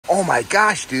Oh my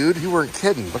gosh, dude, you weren't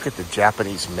kidding. Look at the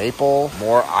Japanese maple,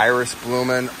 more iris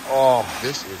blooming. Oh,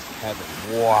 this is heaven.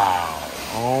 Wow.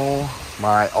 Oh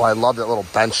my, oh, I love that little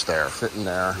bench there, sitting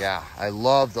there. Yeah, I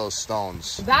love those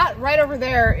stones. That right over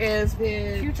there is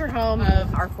the future home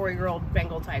of our 4-year-old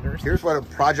Bengal tigers. Here's what a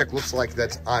project looks like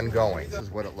that's ongoing. This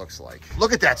is what it looks like.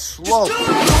 Look at that slope.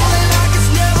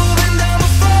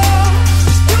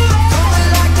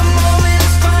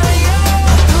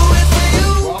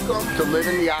 Welcome to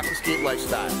living the Aquascape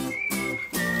lifestyle.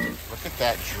 Look at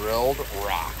that drilled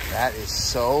rock. That is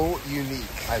so unique.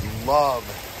 I love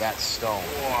that stone.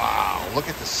 Wow, look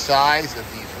at the size of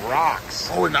these rocks.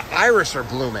 Oh, and the iris are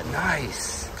blooming.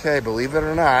 Nice. Okay, believe it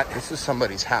or not, this is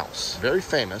somebody's house. Very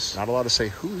famous. Not allowed to say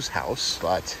whose house,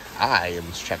 but I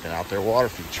am checking out their water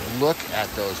feature. Look at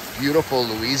those beautiful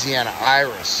Louisiana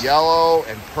iris. Yellow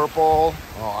and purple.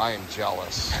 Oh, I am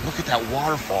jealous. And look at that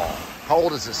waterfall. How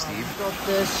old is this, Steve? I built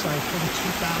this, I think,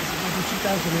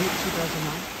 2008,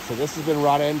 2009. So this has been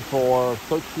rotting for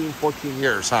 13, 14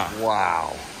 years, huh?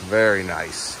 Wow, very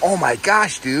nice. Oh my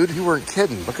gosh, dude, you weren't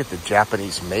kidding. Look at the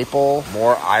Japanese maple,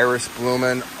 more iris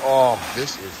blooming. Oh,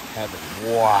 this is heaven.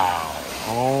 Wow.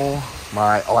 Oh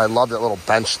my, oh, I love that little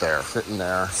bench there, sitting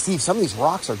there. Steve, some of these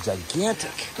rocks are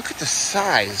gigantic. Look at the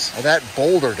size of that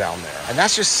boulder down there. And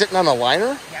that's just sitting on the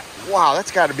liner? Yep. Wow,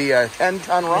 that's gotta be a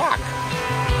 10-ton rock.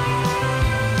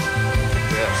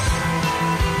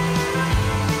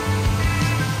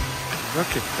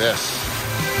 Look at this.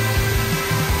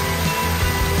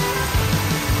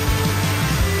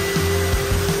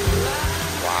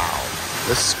 Wow.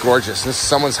 This is gorgeous. This is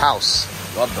someone's house.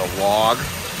 Love the log.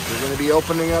 They're going to be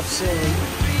opening up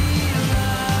soon.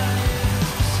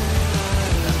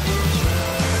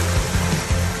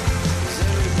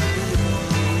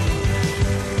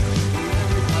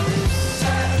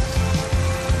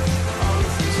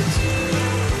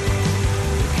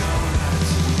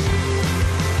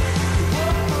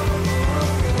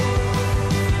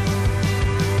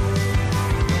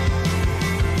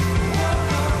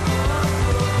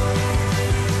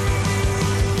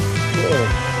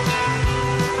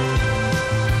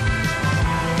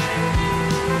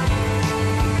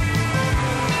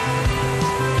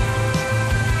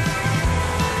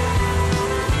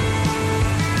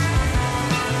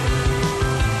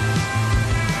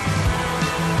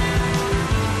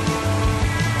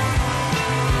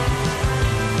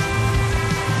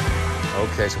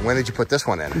 Okay, so when did you put this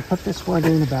one in? We put this one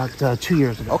in about 2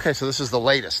 years ago. Okay, so this is the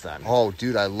latest then. Oh,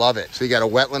 dude, I love it. So you got a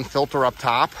wetland filter up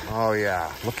top. Oh,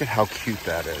 yeah. Look at how cute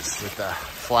that is. With the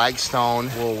flagstone,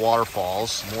 little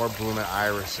waterfalls, more blooming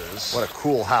irises. What a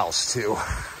cool house, too.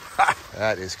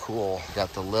 That is cool.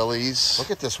 Got the lilies.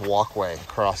 Look at this walkway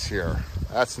across here.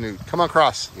 That's neat. Come on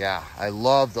across. Yeah, I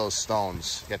love those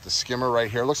stones. Got the skimmer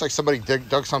right here. Looks like somebody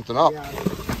dug something up. Yeah.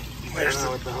 There's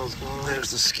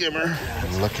the skimmer.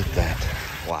 And look at that.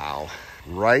 Wow.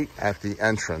 Right at the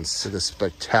entrance to this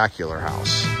spectacular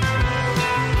house.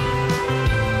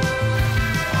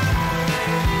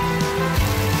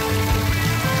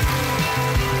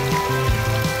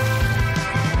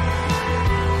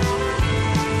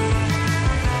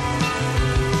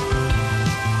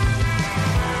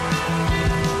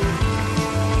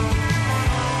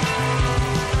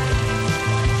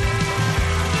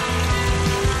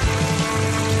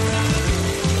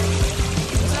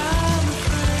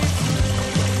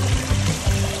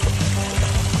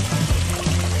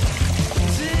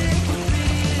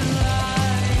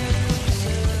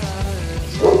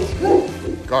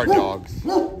 Guard dogs,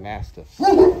 mastiffs.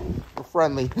 We're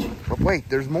friendly. But wait,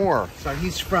 there's more. So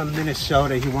he's from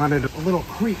Minnesota. He wanted a little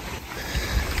creek.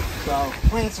 So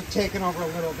plants have taken over a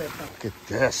little bit. Look at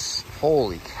this.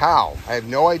 Holy cow. I have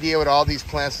no idea what all these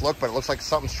plants look, but it looks like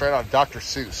something straight out of Dr.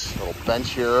 Seuss. Little bench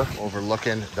here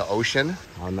overlooking the ocean.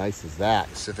 How nice is that?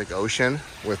 Pacific Ocean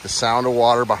with the sound of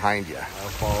water behind you.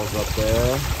 Waterfalls up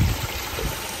there.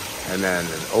 And then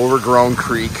an overgrown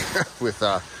creek with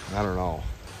I don't know,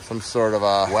 some sort of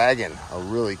a wagon, a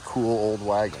really cool old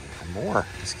wagon. And more,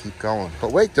 just keep going.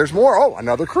 But wait, there's more. Oh,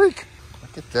 another creek.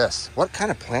 Look at this. What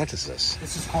kind of plant is this?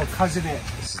 This is called Cousinet.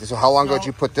 So how long ago did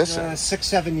you put this in?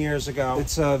 6-7 years ago.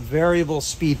 It's a variable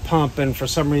speed pump, and for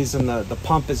some reason the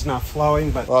pump is not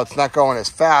flowing. But well, it's not going as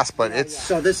fast, but it's...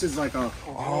 So this is like a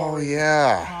oh,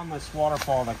 yeah. harmless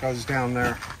waterfall that goes down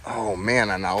there. Oh, man,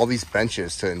 and all these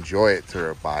benches to enjoy it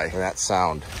through by that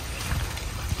sound.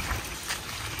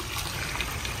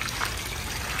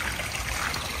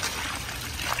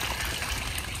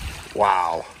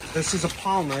 Wow. This is a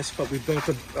palmist, but we built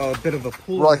a bit of a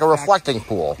pool. Like a reflecting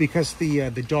pool. Because the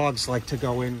dogs like to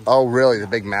go in. Oh, really? The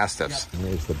big mastiffs. Yep.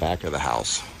 There's the back of the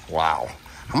house. Wow.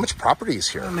 How much property is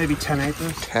here? Maybe 10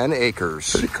 acres. 10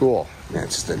 acres. Pretty cool. Man,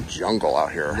 it's the jungle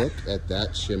out here. Look at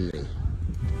that chimney.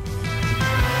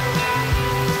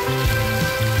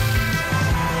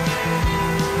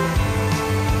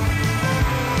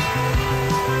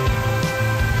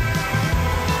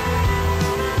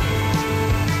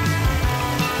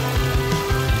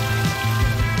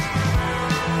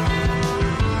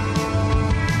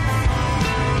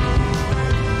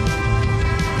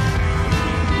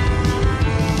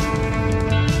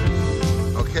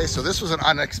 So this was an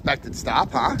unexpected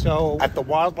stop, huh? So at the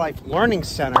Wildlife Learning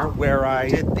Center, where I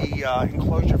did the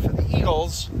enclosure for the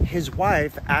eagles, his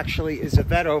wife actually is a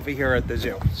vet over here at the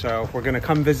zoo. So we're going to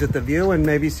come visit the view and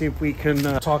maybe see if we can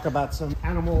talk about some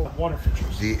animal water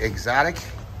features. The exotic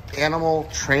animal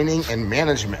training and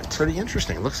management. Pretty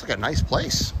interesting. Looks like a nice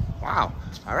place. Wow.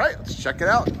 All right, let's check it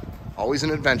out. Always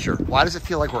an adventure. Why does it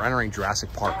feel like we're entering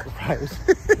Jurassic Park? Right.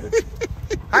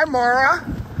 Hi, Maura.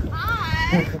 Hi.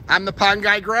 I'm the pond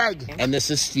guy, Greg. And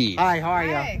this is Steve. Hi, how are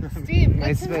you? Hi, Steve.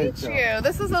 Nice Good to to meet meet you.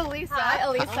 This is Elisa. Hi,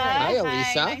 Elisa. Hi,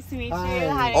 Elisa. Nice to meet you. Hi.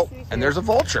 Hi, Oh, nice to meet you. and there's a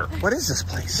vulture. What is this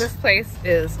place? This place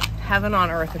is heaven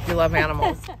on earth if you love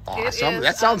animals. Awesome.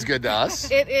 That sounds good to us.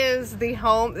 It is the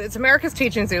home, it's America's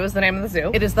Teaching Zoo is the name of the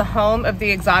zoo. It is the home of the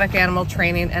Exotic Animal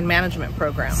Training and Management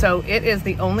Program. So it is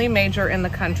the only major in the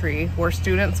country where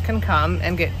students can come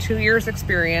and get 2 years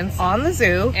experience on the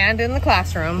zoo and in the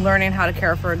classroom learning how to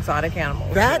care for exotic animals.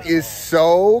 That is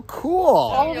so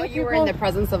cool. You know, you were in the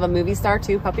presence of a movie star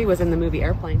too. Puppy was in the movie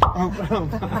Airplane.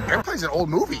 Airplane's an old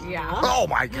movie. Yeah. Oh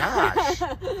my gosh.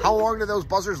 How long do those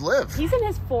buzzers live? He's in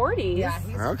his 40s. Yeah,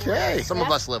 Okay. Some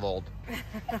of us live old.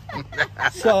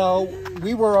 So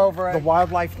we were over at the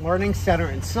Wildlife Learning Center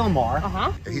in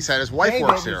Sylmar. He said his wife David,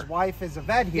 works here. his wife is a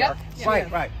vet here. Yep. Right,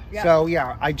 Yeah. right. Yep. So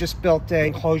yeah, I just built a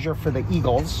enclosure for the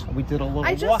eagles. We did a little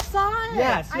I walk. just saw it.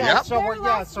 Yes, I yes. was So there we're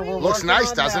last we're week. Looks working nice,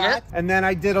 on doesn't that. it? And then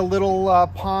I did a little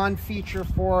pond feature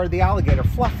for the alligator,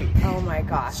 Fluffy. Oh my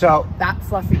gosh. So that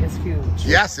Fluffy is huge.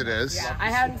 Yes, it is. Yeah, I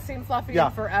hadn't seen Fluffy Yeah,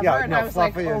 in forever, yeah, and no, I was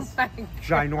like, Fluffy oh is my God.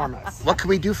 ginormous. What can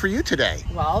we do for you today?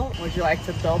 Well, would you like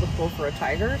to build a pool for a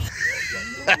tiger?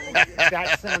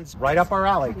 That sounds right up our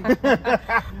alley.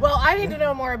 Well, I need to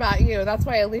know more about you. That's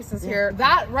why Elisa's here.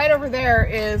 That right over there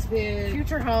is the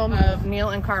future home of Neil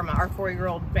and Karma, our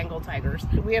 4-year-old Bengal tigers.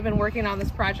 We have been working on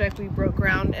this project. We broke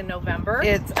ground in November.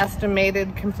 Its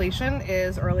estimated completion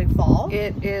is early fall.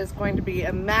 It is going to be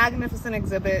a magnificent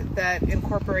exhibit that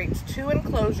incorporates 2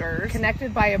 enclosures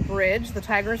connected by a bridge. The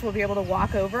tigers will be able to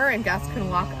walk over and guests can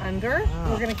walk under.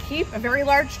 We're going to keep a very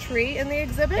large tree in the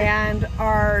exhibit, and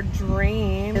our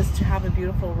dream is to have a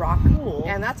beautiful rock pool,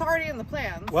 and that's already in the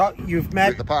plans. Well, you've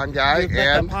met The pond guy you've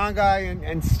met and the pond guy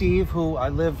and Steve, who I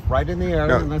live right in the area,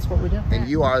 No. and that's what we do. and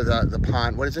you are the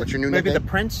pond. What is it? What's your new Maybe the nickname?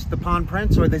 prince, the pond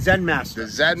prince, or the Zen master. The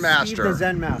Zen Master. Steve the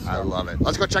Zen master. I love it.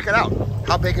 Let's go check it out.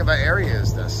 How big of an area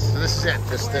is this? So this is it.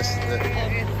 It's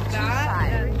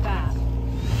that and that.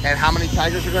 And how many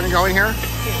tigers are going to go in here? 2.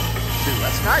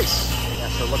 That's nice. Yeah,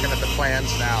 so looking at the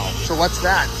plans now. So what's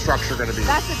that structure going to be?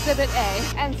 That's Exhibit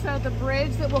A. And so the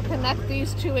bridge that will connect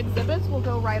these 2 exhibits will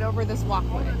go right over this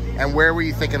walkway. And where were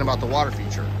you thinking about the water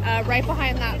feature? Right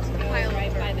behind that pile.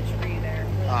 Right by the tree there.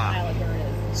 Where the pile of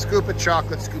dirt is. Scoop of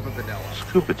chocolate, scoop of vanilla.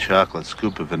 Scoop of chocolate,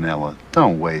 scoop of vanilla.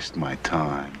 Don't waste my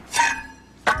time.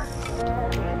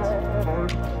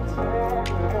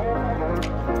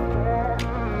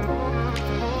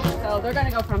 So they're going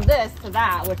to go from this to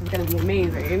that, which is going to be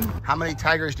amazing. How many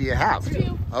tigers do you have?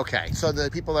 2. Okay, so the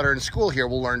people that are in school here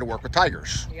will learn to work with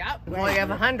tigers. Yep. Well, you have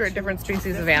 100 different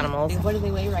species of animals. What do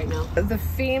they weigh right now? The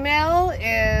female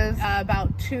is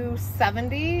about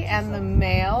 270 and the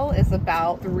male is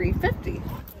about 350.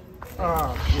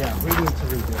 Oh, yeah, we need to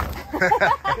redo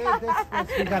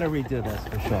it. We got to redo this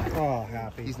for sure. Oh,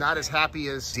 happy. He's not as happy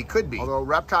as he could be. Although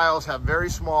reptiles have very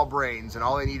small brains and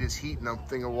all they need is heat and a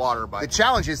thing of water. But the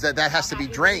challenge is that has to be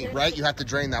drained, right? You have to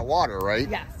drain that water, right?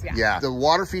 Yes, yeah. Yeah. The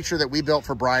water feature that we built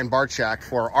for Brian Barchak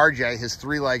for RJ, his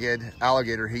 3-legged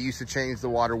alligator, he used to change the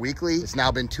water weekly. It's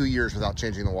now been 2 years without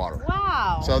changing the water.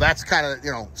 Wow. So that's kind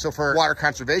of, so for water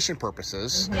conservation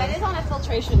purposes. Yeah, it is on a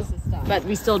filtration system. But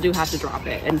we still do have to drop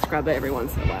it and scrub it every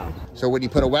once in a while. So when you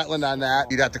put a wetland on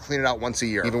that, you'd have to clean it out once a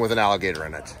year, even with an alligator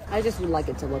in it. I just would like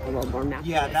it to look a little more natural.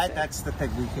 Yeah, that's the thing.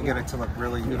 We can get it to look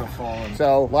really beautiful. And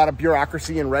So a lot of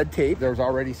bureaucracy and red tape. There was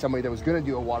already somebody that was going to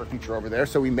do a water feature over there,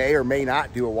 so we may or may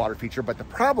not do a water feature. But the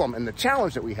problem and the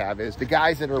challenge that we have is the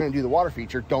guys that are going to do the water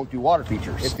feature don't do water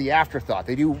features. It's the afterthought.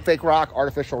 They do fake rock,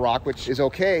 artificial rock, which is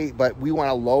okay, but we want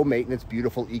a low maintenance,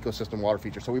 beautiful ecosystem water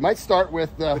feature. So we might start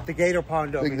with the gator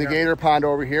pond over the here. gator cleaner pond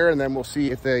over here, and then we'll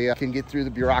see if they can get through the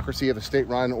bureaucracy of a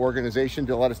state-run organization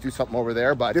to let us do something over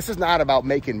there. But this is not about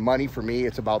making money for me.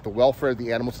 It's about the welfare of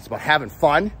the animals. It's about having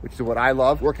fun, which is what I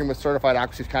love. Working with certified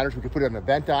Aquascape contractors, we could put an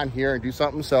event on here and do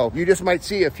something. So you just might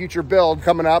see a future build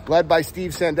coming up, led by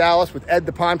Steve Sandalis with Ed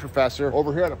the Pond Professor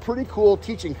over here at a pretty cool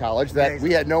teaching college that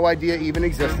we had no idea even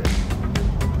existed.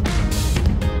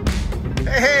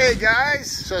 Hey guys,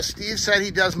 so Steve said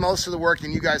he does most of the work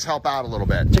and you guys help out a little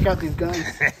bit. Check out these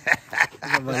guys.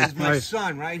 This is my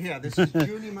son right here. This is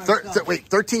Junie, my son. Wait,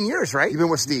 13 years, right? You've been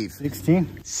with Steve?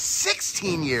 16.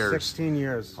 16 years? 16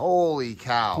 years. Holy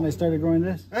cow. When I started growing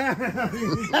this.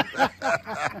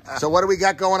 So what do we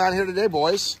got going on here today,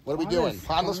 boys? What are we doing?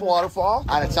 Pondless waterfall.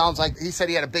 And it sounds like he said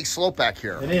he had a big slope back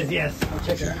here. It is, yes. I'll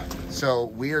check it out. So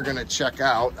we are going to check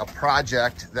out a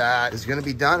project that is going to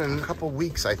be done in a couple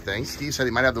weeks, I think. Steve said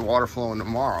he might have the water flowing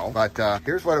tomorrow. But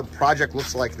here's what a project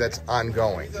looks like that's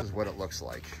ongoing. This is what it looks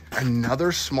like.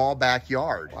 Another small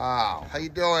backyard. Wow. How you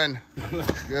doing?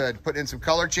 Good. Putting in some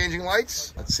color changing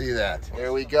lights. Let's see that.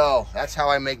 There we go. That's how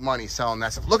I make money selling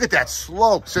that stuff. Look at that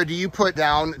slope. So do you put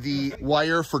down the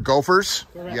wire for gophers?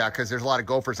 Correct. Yeah, because there's a lot of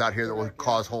gophers out here that will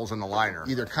cause holes in the liner.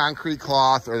 Either concrete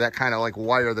cloth or that kind of like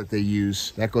wire that they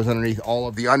use. That goes underneath all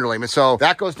of the underlayment. So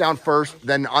that goes down first,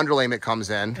 then the underlayment comes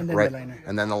in. And then the liner.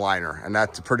 And then the liner. And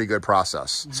that's a pretty good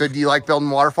process. So do you like building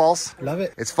waterfalls? Love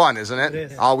it. It's fun, isn't it?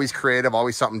 It is. Always creative,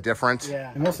 always something different.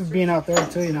 Yeah. And most of being out there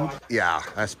too, you know. Yeah,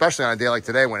 especially on a day like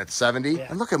today when it's 70. Yeah.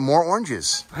 And look at more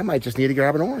oranges. I might just need to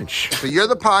grab an orange. So you're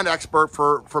the pond expert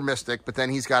for Mystic, but then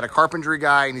he's got a carpentry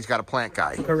guy and he's got a plant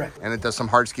guy. Correct. And it does some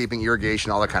hardscaping,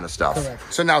 irrigation, all that kind of stuff.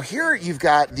 Correct. So now here you've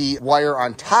got the wire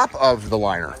on top of the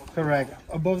liner. Correct.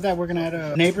 Above that, we're going to add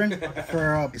an apron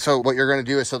for... So what you're going to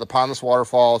do is, so the pondless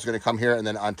waterfall is going to come here, and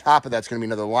then on top of that's going to be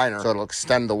another liner, so it'll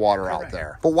extend the water out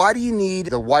there. But why do you need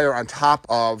the wire on top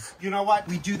of... You know what?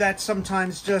 We do that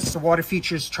sometimes, just the water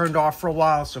feature's turned off for a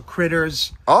while, so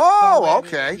critters... Oh,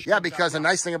 okay. Yeah, because the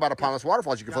nice thing about a pondless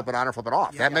waterfall is you can flip it on or flip it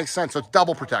off. That makes sense. So it's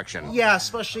double protection. Yeah,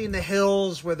 especially in the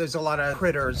hills where there's a lot of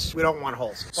critters. We don't want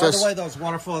holes. By the way, those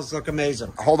waterfalls look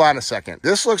amazing. Hold on a second.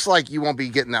 This looks like you won't be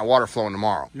getting that water flowing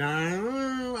tomorrow. No.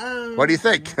 What do you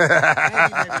think? Maybe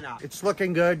not. It's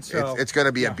looking good. So it's going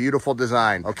to be a beautiful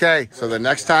design. Okay, so the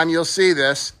next time you'll see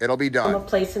this, it'll be done. From a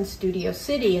place in Studio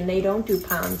City, and they don't do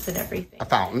ponds and everything. A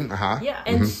fountain, Yeah,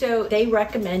 and so they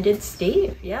recommended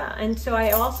Steve. Yeah, and so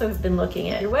I also have been looking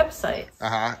at your website.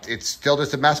 It's still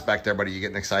just a mess back there, but are you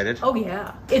getting excited? Oh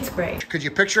yeah, it's great. Could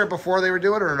you picture it before they were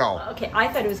doing it or no? Okay, I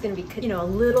thought it was going to be, a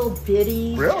little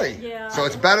bitty. Really? Yeah. So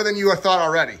it's better than you thought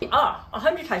already?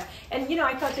 100 times. And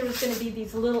I thought there was going to be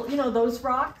these little, those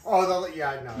rocks. Oh,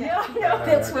 yeah, I know. Yeah,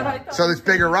 that's what I thought. So there's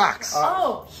bigger rocks.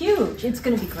 Oh, huge. It's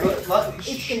going to be great.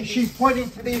 She's pointing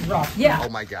to these rocks. Yeah. Oh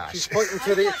my gosh. She's pointing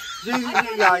to these.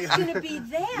 It's going to be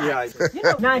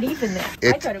that. Not even that.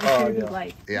 I thought it was going to be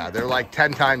like. Yeah, they're like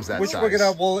 10 times that Which size. we're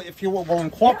going to, we'll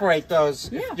incorporate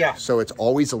those. Yeah. So it's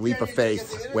always a leap of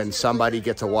faith when somebody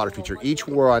gets a water feature. Each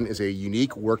one is a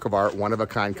unique work of art,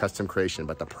 one-of-a-kind custom creation,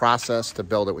 but the process to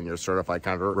build it when you're a certified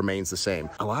contractor remains the same.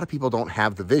 A lot of people don't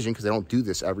have the vision because they don't do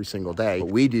this every single day.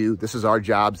 But we do. This is our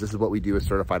jobs. This is what we do as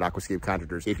certified Aquascape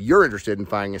contractors. If you're interested in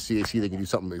finding a CAC that can do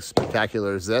something as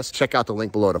spectacular as this, check out the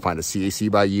link below to find a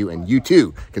CAC by you, and you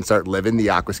too can start living the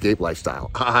Aquascape lifestyle.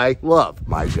 I love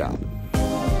my job.